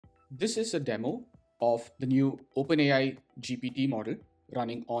This is a demo of the new OpenAI GPT model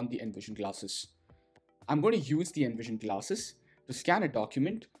running on the Envision Glasses. I'm going to use the Envision Glasses to scan a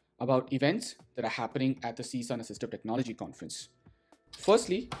document about events that are happening at the CSUN Assistive Technology Conference.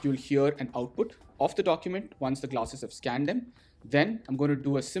 Firstly, you'll hear an output of the document once the glasses have scanned them. Then I'm going to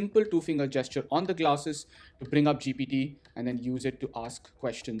do a simple two-finger gesture on the glasses to bring up GPT and then use it to ask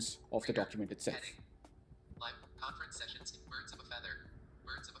questions of the document itself. Heading. Live conference sessions, birds of a feather.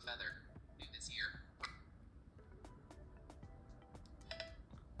 Birds of a feather. New this year.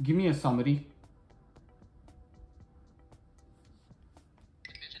 Give me a summary.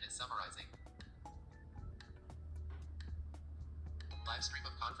 Envision is summarizing. Live stream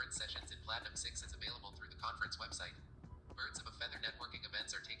of conference sessions in Platinum 6 is available through the conference website. Birds of a feather networking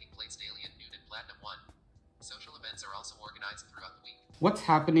events are taking place daily at noon in Platinum 1. Social events are also organized throughout the week. What's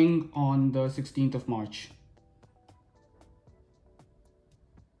happening on the 16th of March?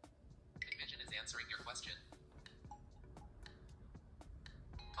 Envision is answering your question.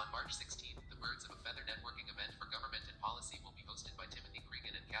 On March 16th, the Birds of a Feather networking event for government and policy will be hosted by Timothy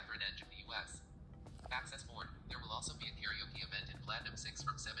Cregan and Catherine Edge of the US. Access board. There will also be a karaoke event in Platinum 6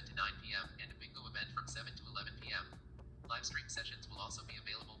 from 7 to 9 p.m. and a bingo event from 7 to 11 p.m. Live stream sessions will also be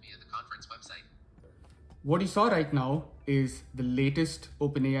available via the conference website. What you saw right now is the latest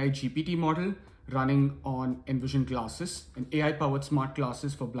OpenAI GPT model running on Envision Glasses, an AI-powered smart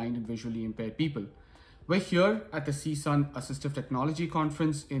glasses for blind and visually impaired people. We're here at the CSUN Assistive Technology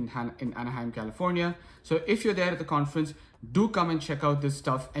Conference in Anaheim, California. So if you're there at the conference, do come and check out this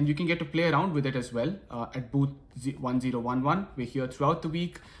stuff, and you can get to play around with it as well at booth 1011. We're here throughout the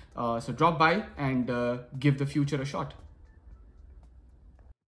week. So drop by and give the future a shot.